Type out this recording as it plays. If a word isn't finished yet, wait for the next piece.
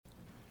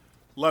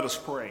Let us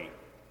pray.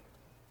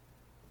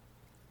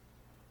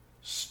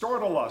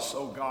 Startle us,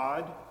 O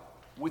God,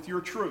 with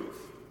your truth.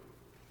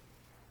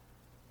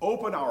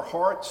 Open our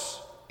hearts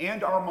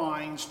and our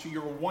minds to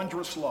your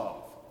wondrous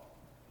love.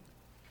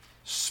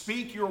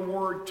 Speak your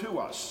word to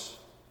us.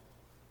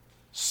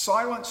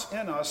 Silence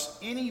in us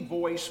any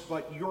voice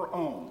but your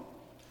own.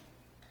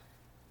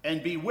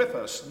 And be with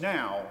us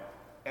now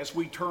as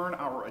we turn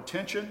our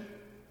attention,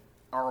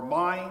 our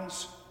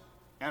minds,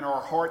 and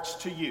our hearts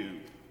to you.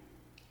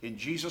 In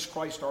Jesus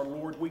Christ our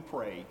Lord we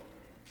pray.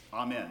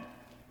 Amen.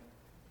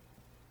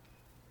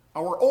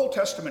 Our Old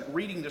Testament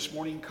reading this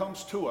morning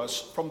comes to us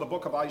from the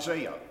book of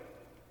Isaiah,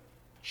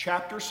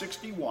 chapter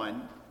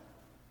 61,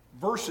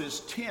 verses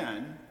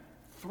 10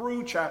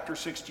 through chapter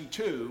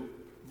 62,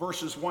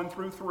 verses 1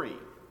 through 3.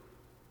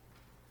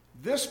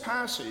 This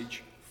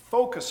passage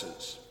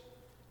focuses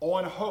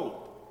on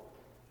hope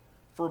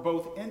for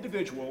both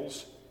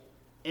individuals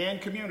and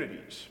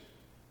communities,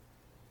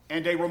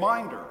 and a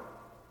reminder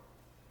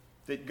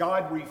that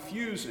God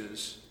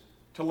refuses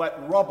to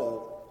let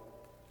rubble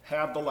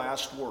have the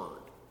last word.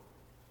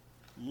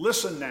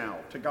 Listen now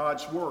to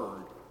God's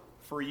word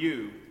for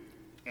you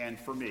and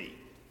for me.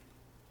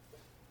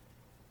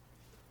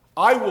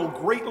 I will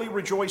greatly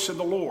rejoice in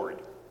the Lord.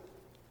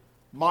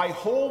 My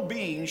whole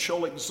being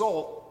shall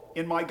exult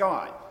in my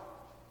God,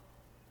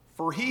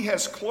 for he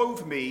has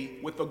clothed me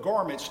with the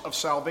garments of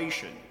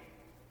salvation.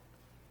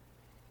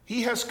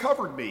 He has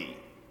covered me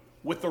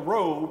with the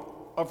robe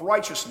of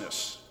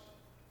righteousness.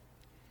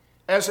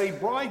 As a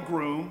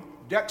bridegroom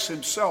decks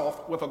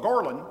himself with a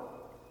garland,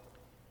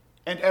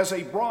 and as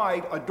a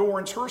bride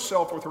adorns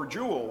herself with her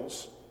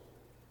jewels,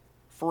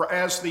 for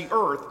as the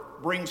earth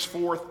brings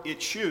forth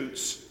its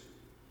shoots,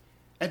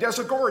 and as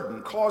a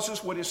garden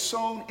causes what is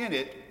sown in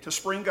it to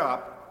spring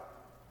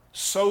up,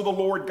 so the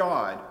Lord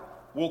God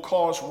will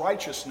cause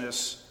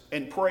righteousness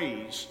and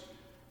praise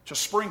to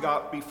spring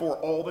up before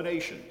all the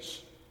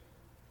nations.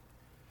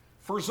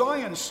 For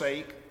Zion's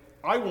sake,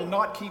 I will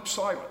not keep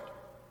silent,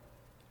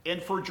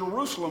 and for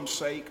Jerusalem's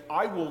sake,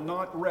 I will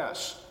not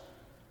rest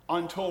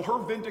until her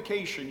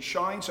vindication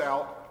shines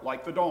out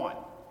like the dawn,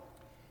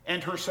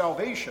 and her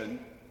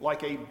salvation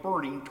like a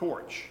burning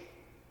torch.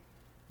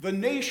 The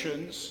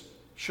nations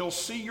shall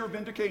see your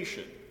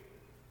vindication,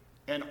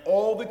 and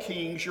all the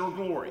kings your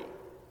glory,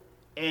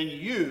 and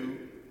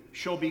you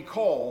shall be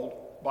called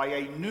by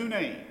a new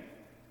name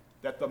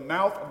that the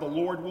mouth of the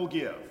Lord will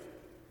give.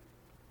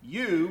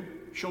 You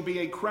shall be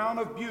a crown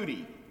of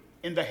beauty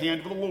in the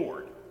hand of the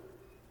Lord,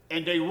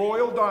 and a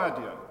royal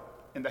diadem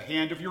in the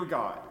hand of your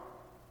God.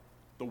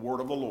 The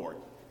word of the Lord.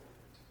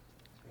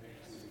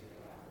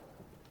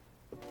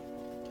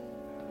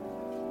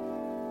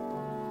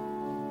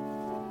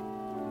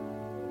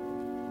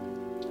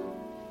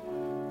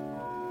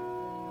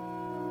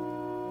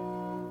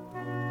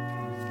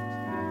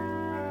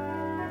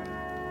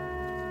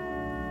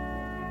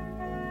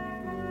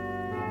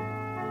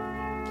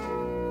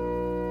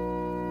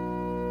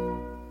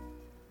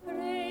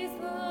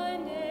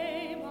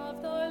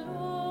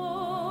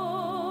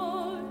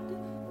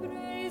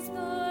 Praise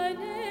the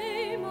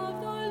name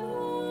of the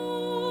Lord.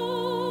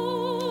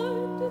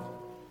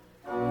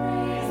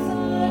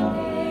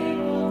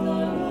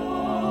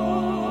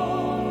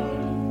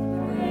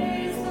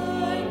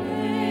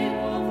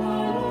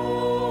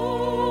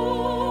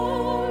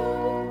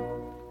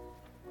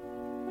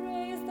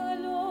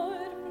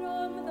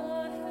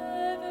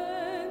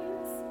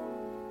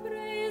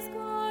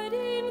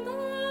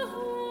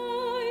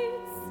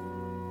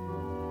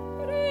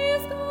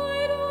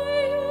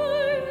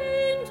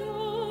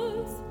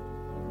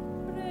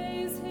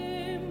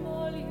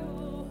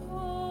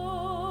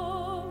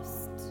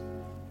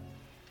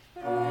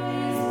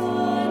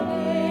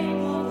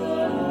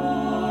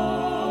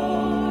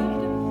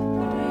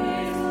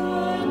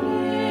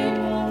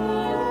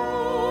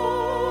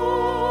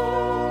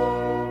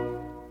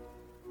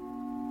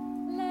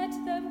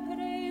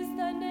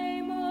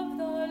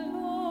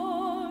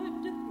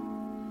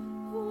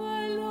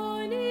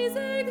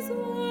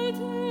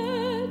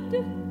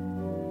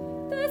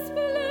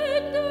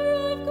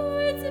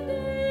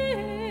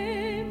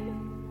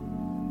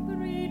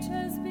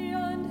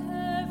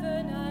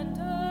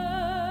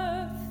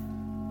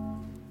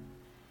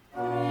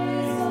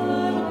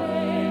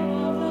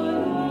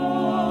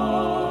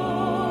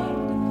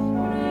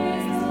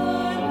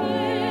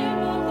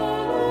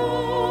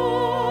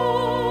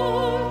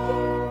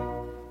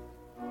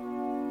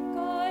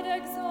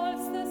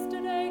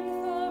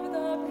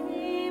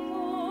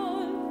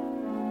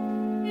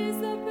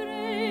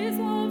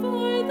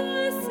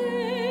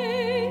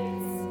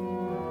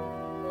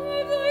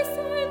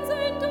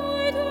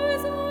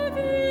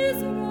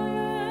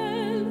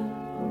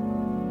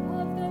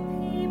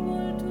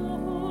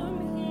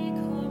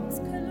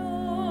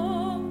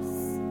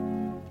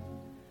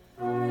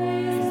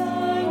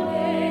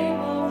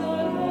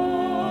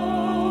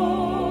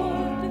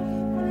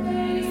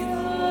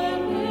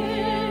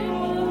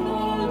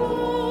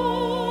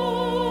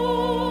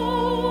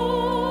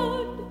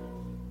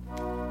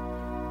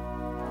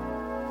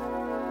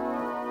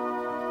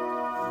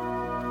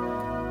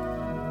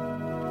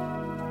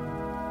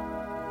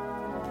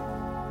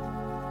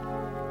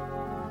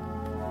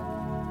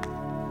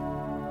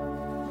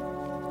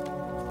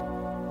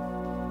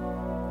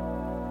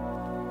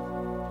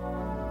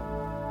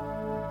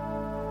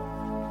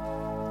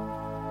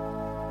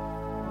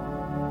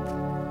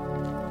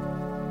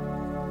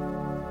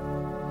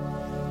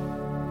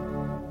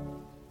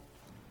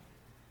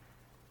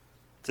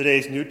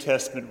 Today's New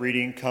Testament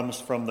reading comes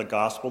from the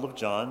Gospel of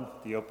John,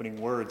 the opening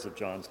words of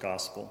John's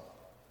Gospel.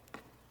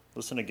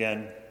 Listen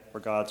again for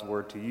God's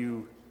word to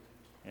you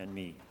and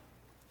me.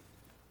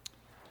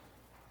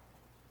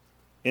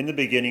 In the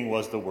beginning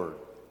was the Word,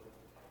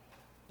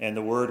 and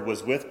the Word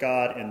was with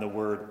God, and the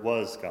Word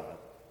was God.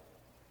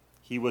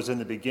 He was in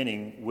the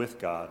beginning with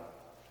God.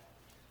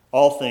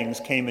 All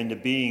things came into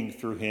being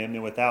through him,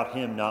 and without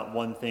him not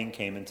one thing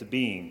came into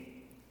being.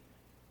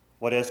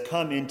 What has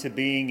come into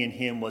being in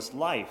him was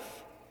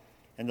life,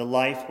 and the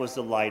life was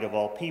the light of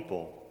all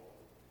people.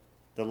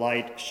 The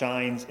light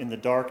shines in the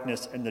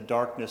darkness, and the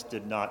darkness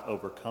did not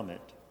overcome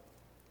it.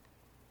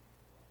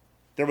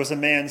 There was a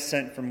man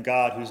sent from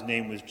God whose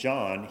name was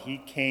John. He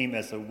came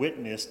as a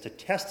witness to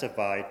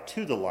testify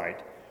to the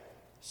light,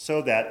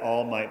 so that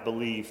all might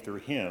believe through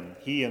him.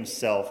 He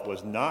himself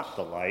was not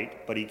the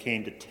light, but he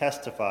came to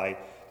testify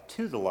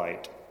to the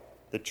light.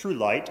 The true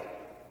light,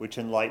 which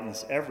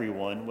enlightens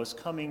everyone, was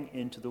coming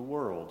into the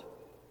world.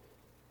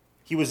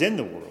 He was in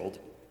the world,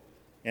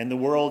 and the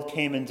world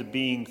came into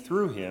being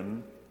through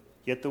him,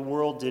 yet the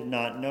world did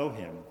not know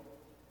him.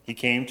 He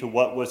came to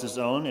what was his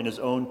own, and his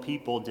own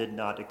people did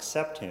not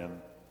accept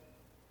him.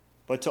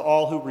 But to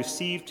all who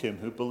received him,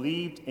 who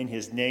believed in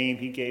his name,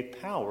 he gave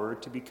power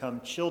to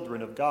become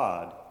children of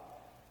God,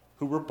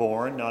 who were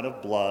born not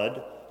of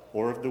blood,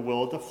 or of the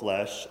will of the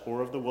flesh,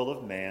 or of the will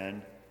of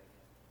man,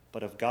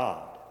 but of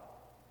God.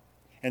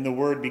 And the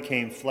Word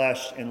became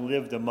flesh and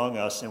lived among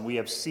us, and we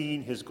have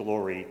seen his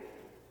glory,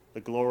 the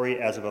glory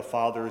as of a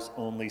Father's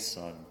only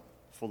Son,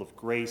 full of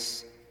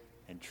grace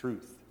and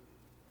truth.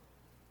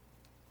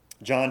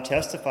 John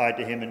testified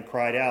to him and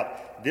cried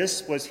out,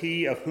 "This was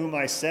he of whom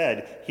I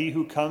said, 'He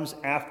who comes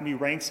after me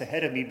ranks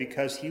ahead of me,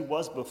 because he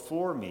was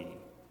before me.'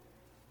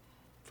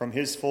 From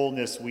his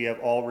fullness we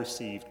have all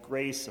received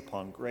grace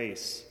upon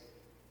grace.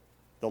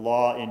 The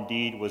law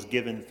indeed was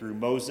given through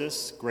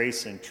Moses.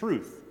 Grace and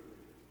truth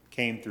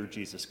came through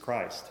Jesus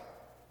Christ.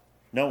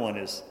 No one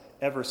has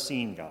ever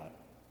seen God.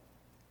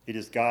 It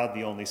is God,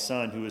 the only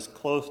Son, who is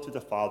close to the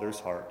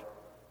Father's heart,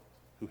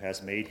 who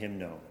has made him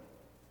known."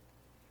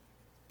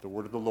 The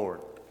word of the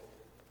Lord.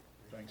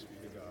 Thanks be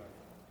to God.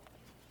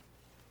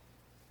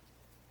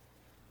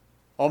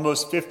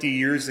 Almost 50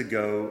 years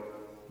ago,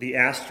 the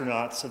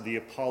astronauts of the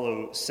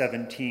Apollo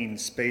 17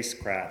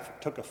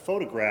 spacecraft took a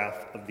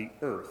photograph of the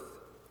Earth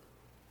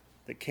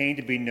that came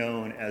to be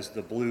known as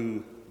the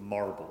blue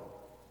marble.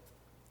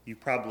 You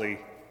probably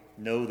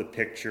know the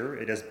picture.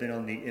 It has been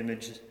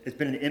it's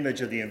been an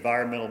image of the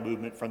environmental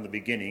movement from the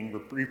beginning,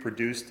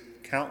 reproduced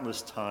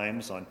countless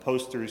times on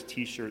posters,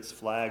 t-shirts,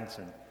 flags,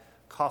 and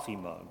coffee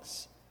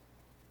mugs.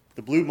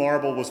 The blue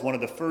marble was one of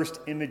the first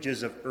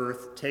images of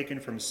Earth taken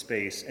from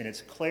space, and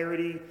its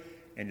clarity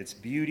and its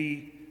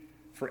beauty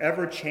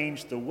forever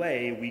changed the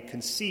way we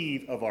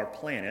conceive of our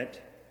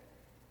planet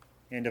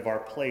and of our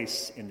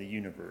place in the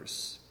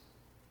universe.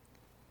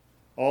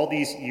 All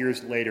these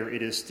years later,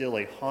 it is still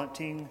a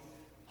haunting,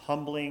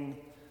 humbling,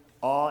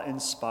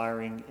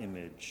 awe-inspiring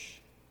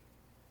image.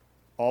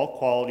 All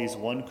qualities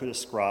one could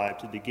ascribe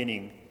to the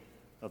beginning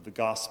of the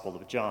Gospel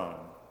of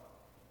John.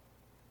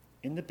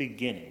 In the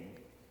beginning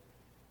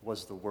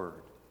was the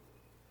Word,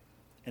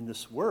 and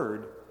this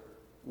Word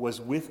was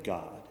with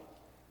God,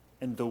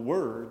 and the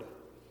Word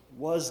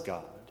was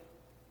God.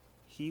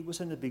 He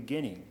was in the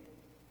beginning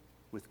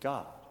with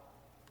God.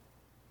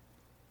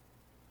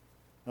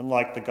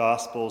 Unlike the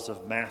Gospels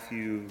of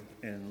Matthew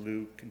and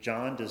Luke,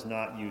 John does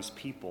not use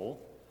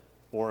people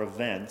or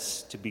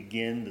events to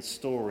begin the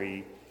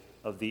story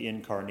of the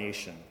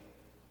incarnation.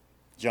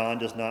 John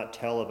does not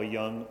tell of a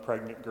young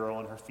pregnant girl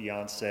and her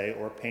fiancé,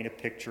 or paint a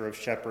picture of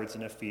shepherds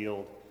in a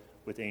field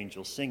with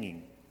angels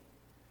singing.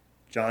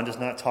 John does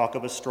not talk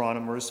of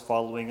astronomers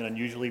following an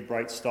unusually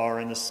bright star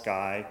in the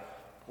sky,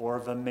 or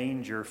of a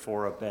manger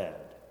for a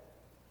bed.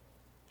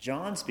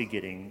 John's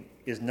beginning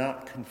is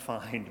not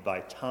confined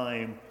by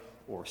time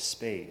or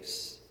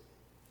space.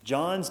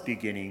 John's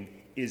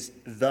beginning is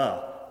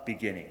the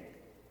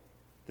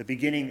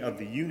beginning of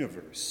the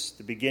universe,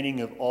 the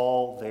beginning of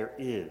all there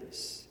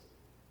is.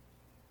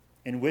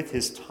 And with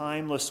his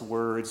timeless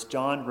words,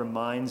 John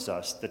reminds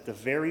us that the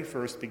very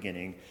first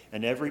beginning,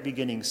 and every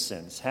beginning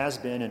since, has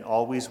been and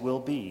always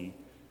will be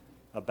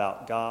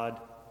about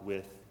God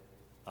with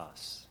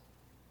us.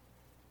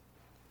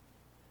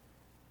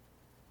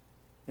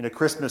 In a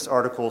Christmas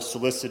article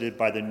solicited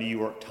by the New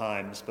York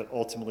Times, but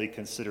ultimately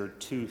considered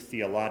too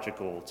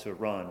theological to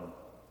run,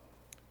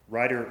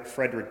 writer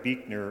Frederick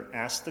Buechner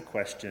asked the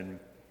question,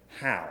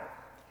 how?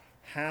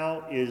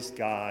 How is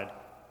God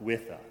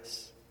with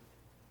us?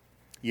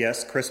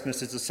 Yes,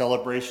 Christmas is a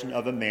celebration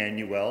of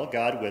Emmanuel,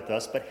 God with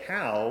us, but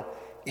how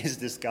is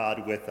this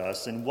God with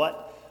us, and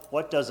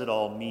what does it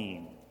all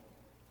mean?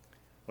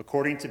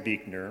 According to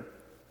Buechner,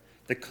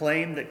 the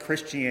claim that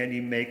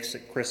Christianity makes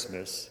at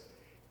Christmas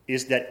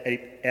is that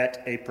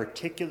at a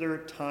particular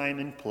time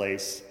and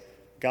place,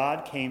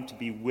 God came to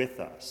be with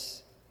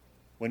us.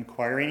 When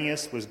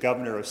Quirinius was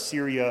governor of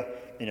Syria,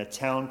 in a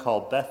town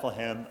called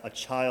Bethlehem, a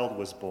child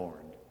was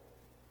born.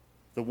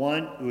 The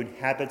one who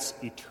inhabits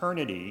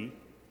eternity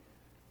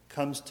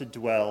comes to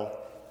dwell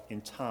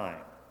in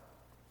time.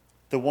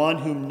 The one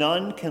whom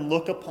none can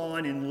look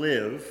upon and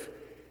live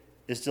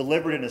is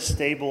delivered in a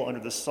stable under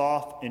the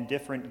soft,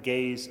 indifferent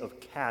gaze of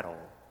cattle.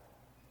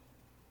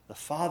 The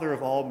Father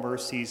of all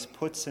mercies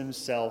puts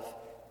himself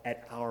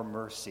at our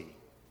mercy.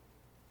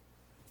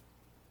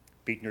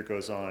 Buechner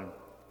goes on,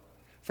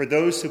 for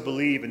those who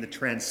believe in the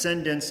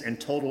transcendence and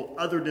total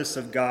otherness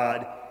of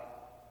God,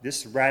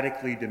 this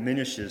radically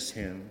diminishes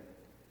him.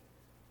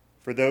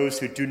 For those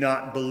who do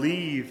not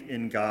believe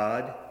in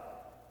God,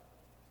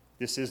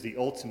 this is the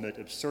ultimate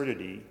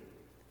absurdity.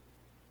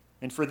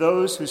 And for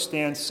those who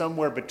stand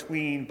somewhere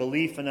between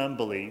belief and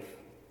unbelief,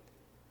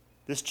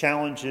 this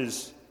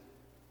challenges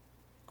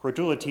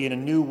credulity in a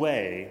new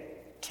way,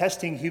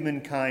 testing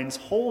humankind's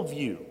whole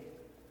view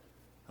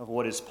of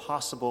what is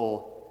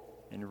possible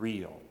and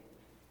real.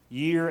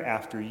 Year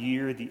after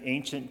year, the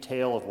ancient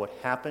tale of what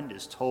happened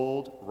is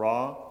told,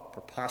 raw,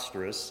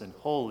 preposterous, and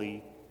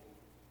holy.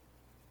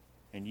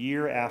 And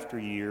year after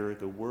year,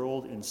 the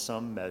world in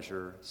some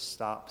measure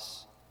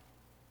stops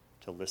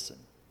to listen.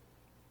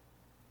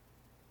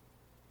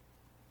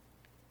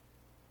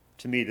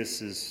 To me,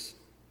 this is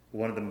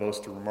one of the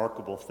most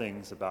remarkable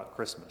things about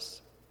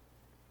Christmas.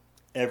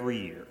 Every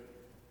year,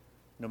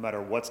 no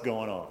matter what's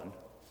going on,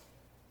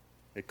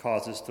 it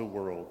causes the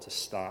world to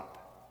stop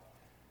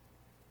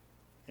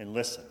and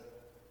listen.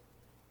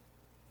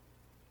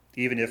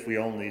 Even if we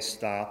only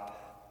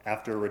stop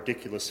after a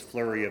ridiculous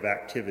flurry of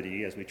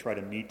activity as we try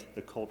to meet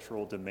the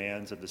cultural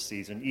demands of the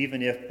season,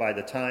 even if by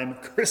the time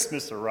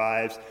Christmas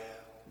arrives,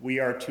 we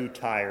are too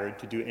tired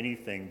to do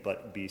anything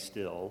but be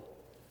still,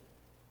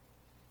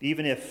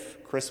 even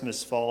if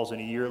Christmas falls in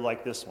a year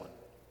like this one,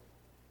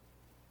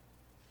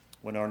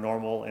 when our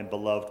normal and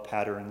beloved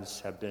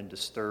patterns have been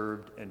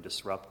disturbed and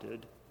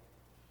disrupted,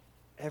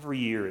 every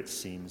year, it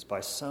seems, by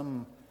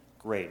some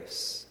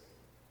grace,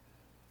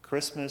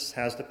 Christmas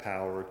has the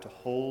power to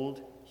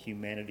hold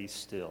humanity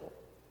still,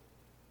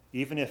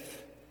 even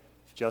if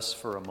just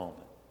for a moment.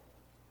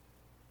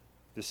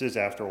 This is,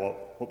 after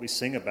all, what we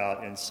sing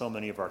about in so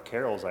many of our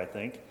carols, I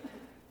think.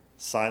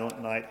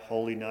 Silent night,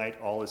 holy night,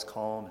 all is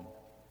calm and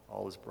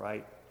all is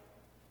bright.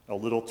 O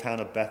little town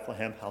of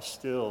Bethlehem, how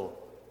still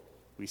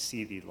we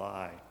see thee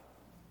lie.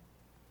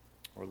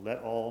 Or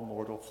let all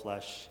mortal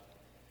flesh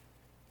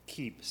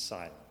keep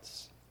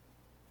silence.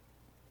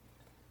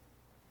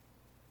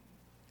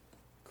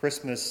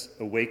 Christmas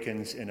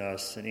awakens in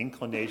us an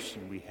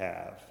inclination we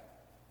have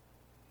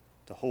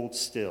to hold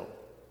still,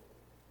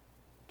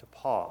 to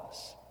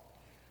pause,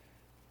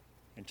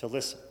 and to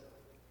listen.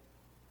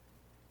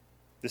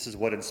 This is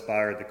what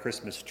inspired the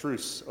Christmas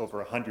truce over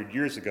 100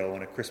 years ago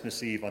on a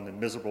Christmas Eve on the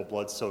miserable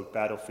blood-soaked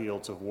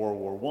battlefields of World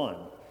War I,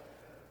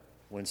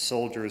 when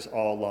soldiers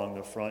all along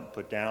the front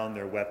put down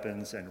their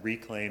weapons and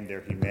reclaimed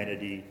their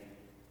humanity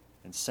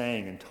and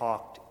sang and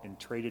talked and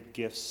traded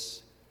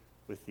gifts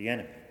with the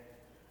enemy.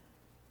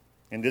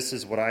 And this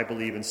is what I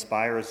believe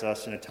inspires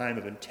us in a time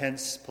of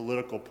intense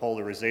political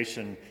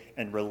polarization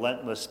and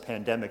relentless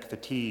pandemic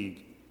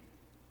fatigue,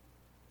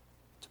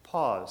 to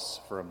pause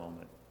for a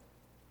moment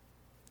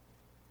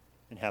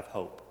and have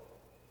hope.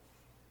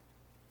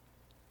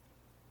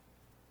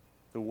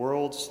 The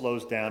world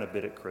slows down a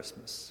bit at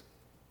Christmas.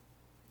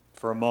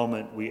 For a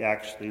moment, we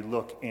actually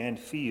look and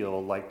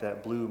feel like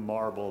that blue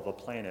marble of a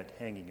planet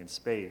hanging in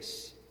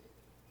space,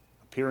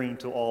 appearing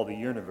to all the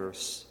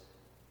universe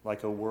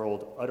like a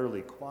world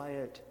utterly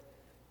quiet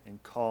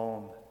and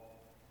calm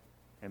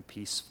and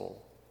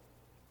peaceful.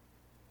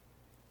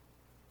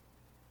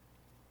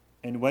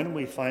 And when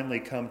we finally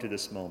come to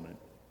this moment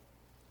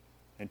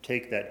and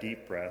take that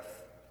deep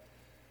breath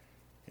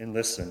and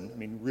listen,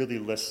 really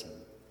listen,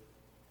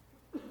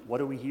 what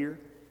do we hear?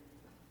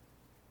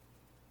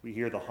 We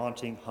hear the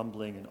haunting,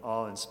 humbling, and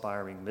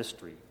awe-inspiring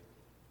mystery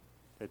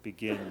that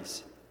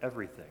begins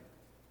everything.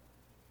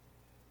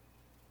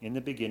 In the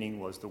beginning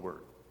was the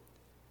Word,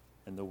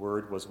 and the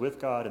Word was with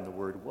God, and the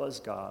Word was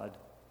God,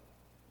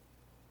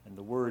 and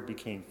the Word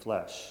became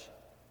flesh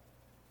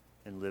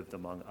and lived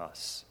among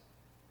us.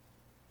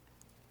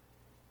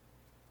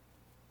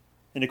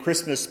 In a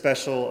Christmas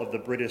special of the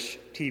British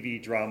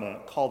TV drama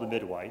Call the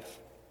Midwife,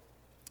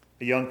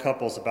 a young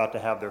couple's about to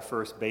have their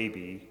first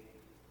baby,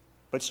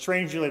 but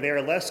strangely, they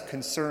are less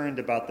concerned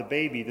about the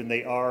baby than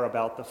they are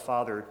about the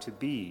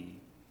father-to-be.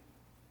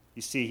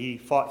 You see, he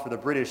fought for the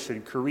British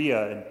in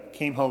Korea and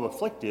came home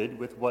afflicted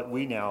with what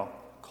we now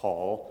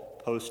call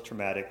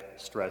post-traumatic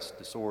stress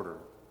disorder.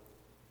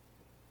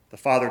 The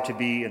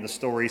father-to-be in the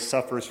story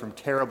suffers from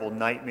terrible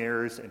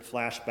nightmares and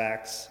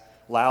flashbacks.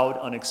 Loud,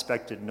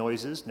 unexpected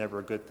noises, never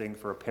a good thing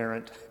for a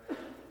parent,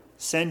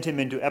 send him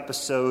into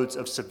episodes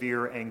of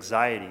severe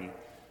anxiety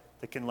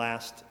that can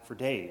last for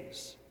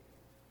days.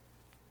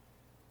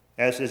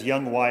 As his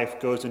young wife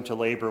goes into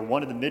labor,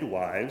 one of the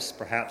midwives,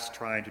 perhaps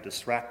trying to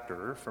distract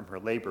her from her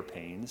labor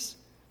pains,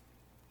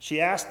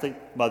 she asks the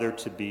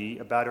mother-to-be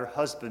about her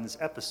husband's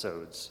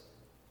episodes.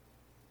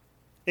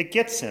 It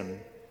gets him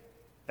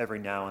every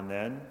now and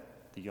then,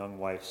 the young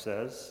wife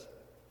says.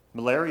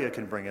 Malaria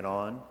can bring it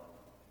on,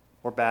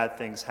 or bad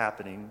things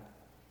happening.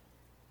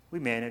 We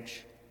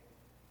manage.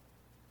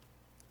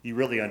 You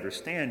really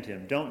understand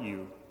him, don't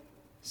you?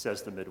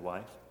 Says the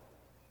midwife.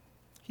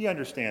 He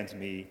understands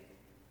me,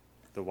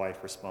 the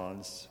wife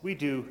responds. We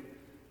do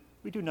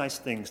nice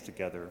things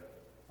together.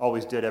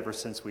 Always did ever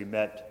since we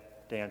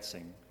met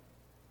dancing.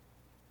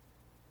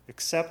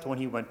 Except when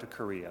he went to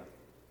Korea.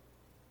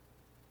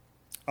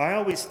 I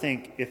always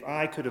think if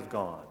I could have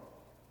gone,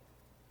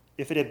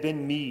 if it had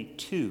been me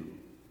too,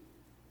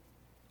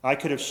 I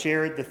could have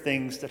shared the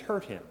things that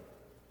hurt him.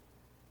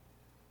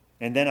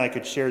 And then I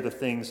could share the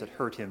things that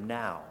hurt him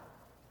now.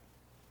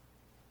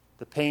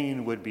 The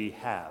pain would be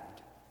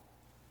halved.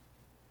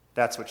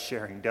 That's what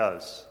sharing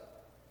does.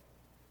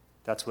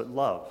 That's what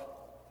love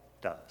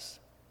does.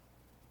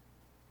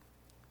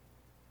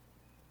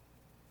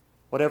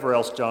 Whatever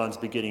else John's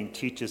beginning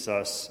teaches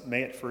us,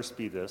 may it first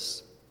be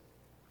this: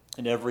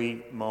 in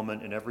every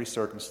moment, in every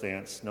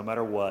circumstance, no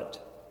matter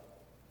what,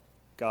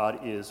 God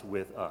is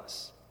with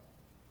us,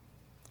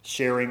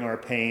 sharing our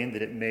pain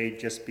that it may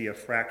just be a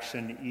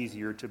fraction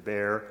easier to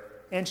bear,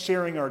 and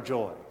sharing our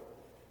joy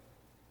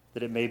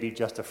that it may be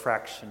just a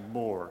fraction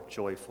more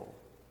joyful.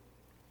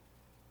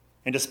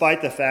 And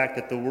despite the fact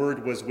that the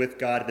Word was with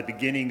God at the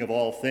beginning of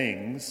all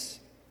things,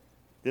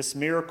 this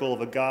miracle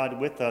of a God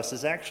with us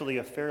is actually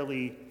a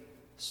fairly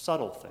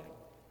subtle thing.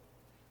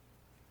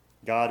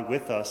 God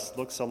with us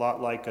looks a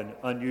lot like an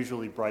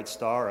unusually bright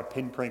star, a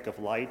pinprick of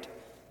light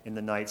in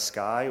the night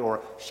sky,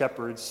 or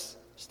shepherds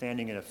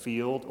standing in a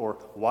field, or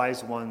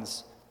wise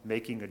ones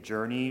making a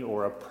journey,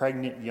 or a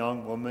pregnant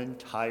young woman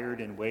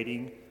tired and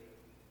waiting,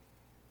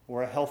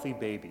 or a healthy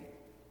baby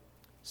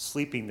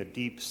sleeping the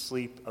deep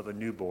sleep of a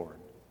newborn,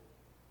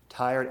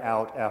 tired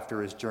out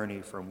after his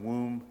journey from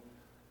womb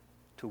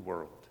to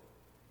world.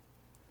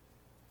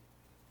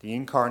 The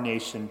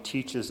Incarnation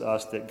teaches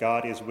us that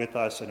God is with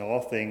us in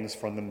all things,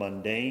 from the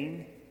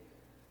mundane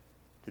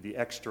to the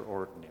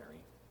extraordinary.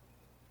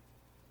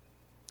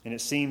 And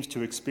it seems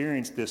to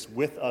experience this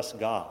with us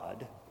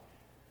God,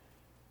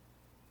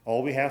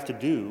 all we have to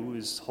do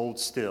is hold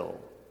still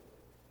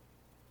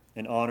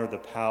and honor the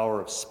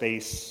power of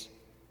space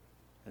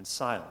and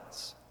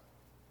silence,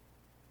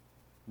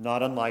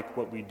 not unlike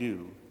what we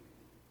do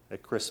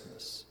at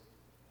Christmas.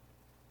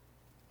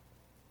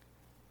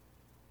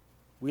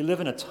 We live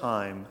in a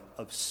time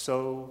of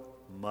so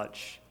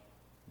much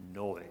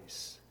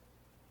noise.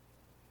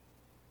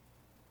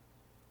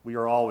 We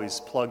are always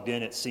plugged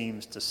in, it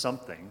seems, to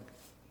something.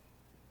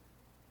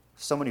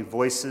 So many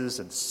voices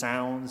and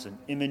sounds and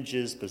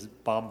images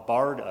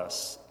bombard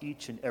us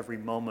each and every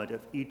moment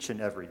of each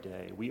and every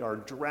day. We are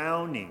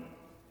drowning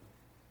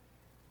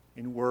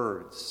in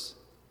words,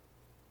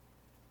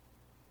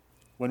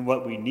 when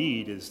what we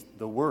need is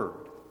the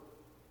Word,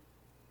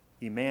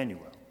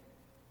 Emmanuel,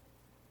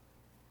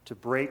 to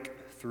break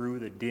through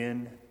the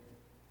din,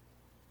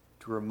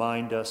 to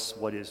remind us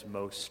what is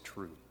most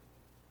true.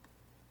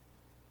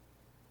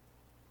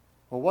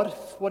 Well,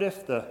 what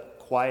if the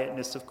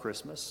quietness of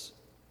Christmas,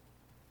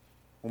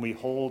 when we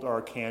hold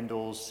our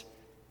candles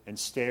and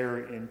stare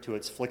into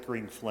its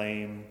flickering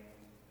flame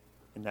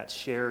in that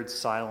shared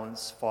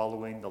silence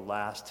following the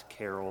last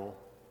carol,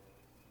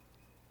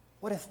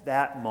 what if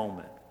that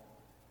moment,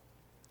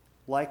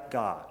 like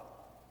God,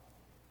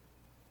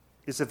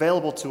 is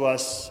available to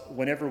us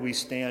whenever we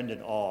stand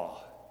in awe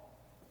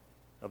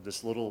of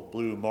this little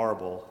blue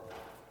marble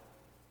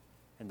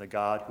and the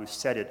God who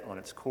set it on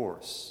its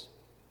course,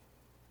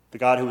 the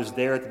God who was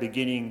there at the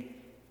beginning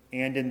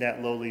and in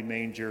that lowly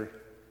manger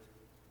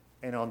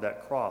and on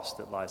that cross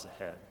that lies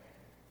ahead.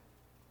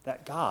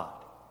 That God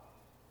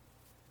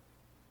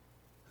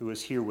who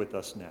is here with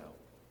us now.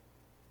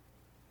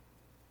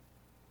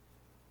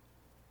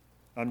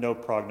 I'm no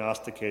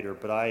prognosticator,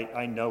 but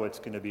I know it's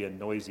going to be a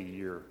noisy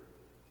year,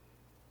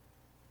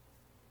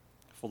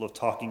 full of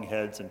talking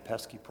heads and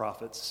pesky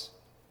prophets.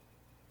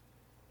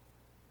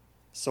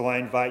 So I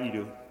invite you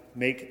to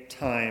make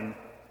time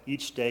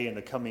each day in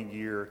the coming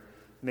year,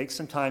 make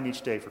some time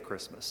each day for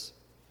Christmas.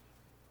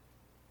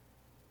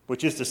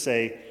 Which is to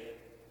say,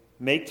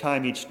 make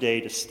time each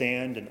day to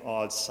stand in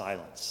awed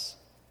silence,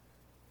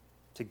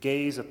 to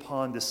gaze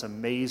upon this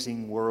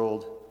amazing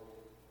world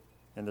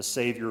and the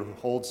Savior who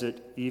holds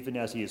it even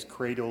as he is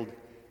cradled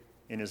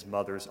in his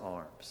mother's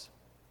arms.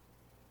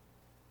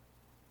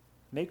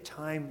 Make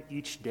time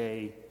each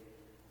day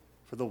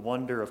for the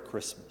wonder of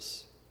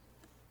Christmas,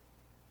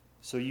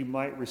 so you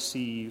might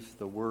receive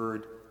the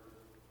word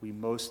we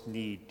most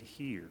need to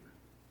hear.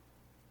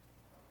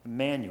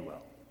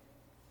 Emmanuel,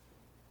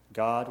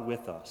 God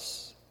with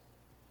us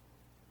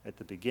at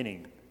the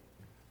beginning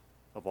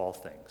of all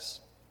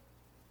things.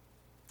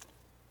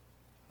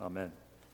 Amen.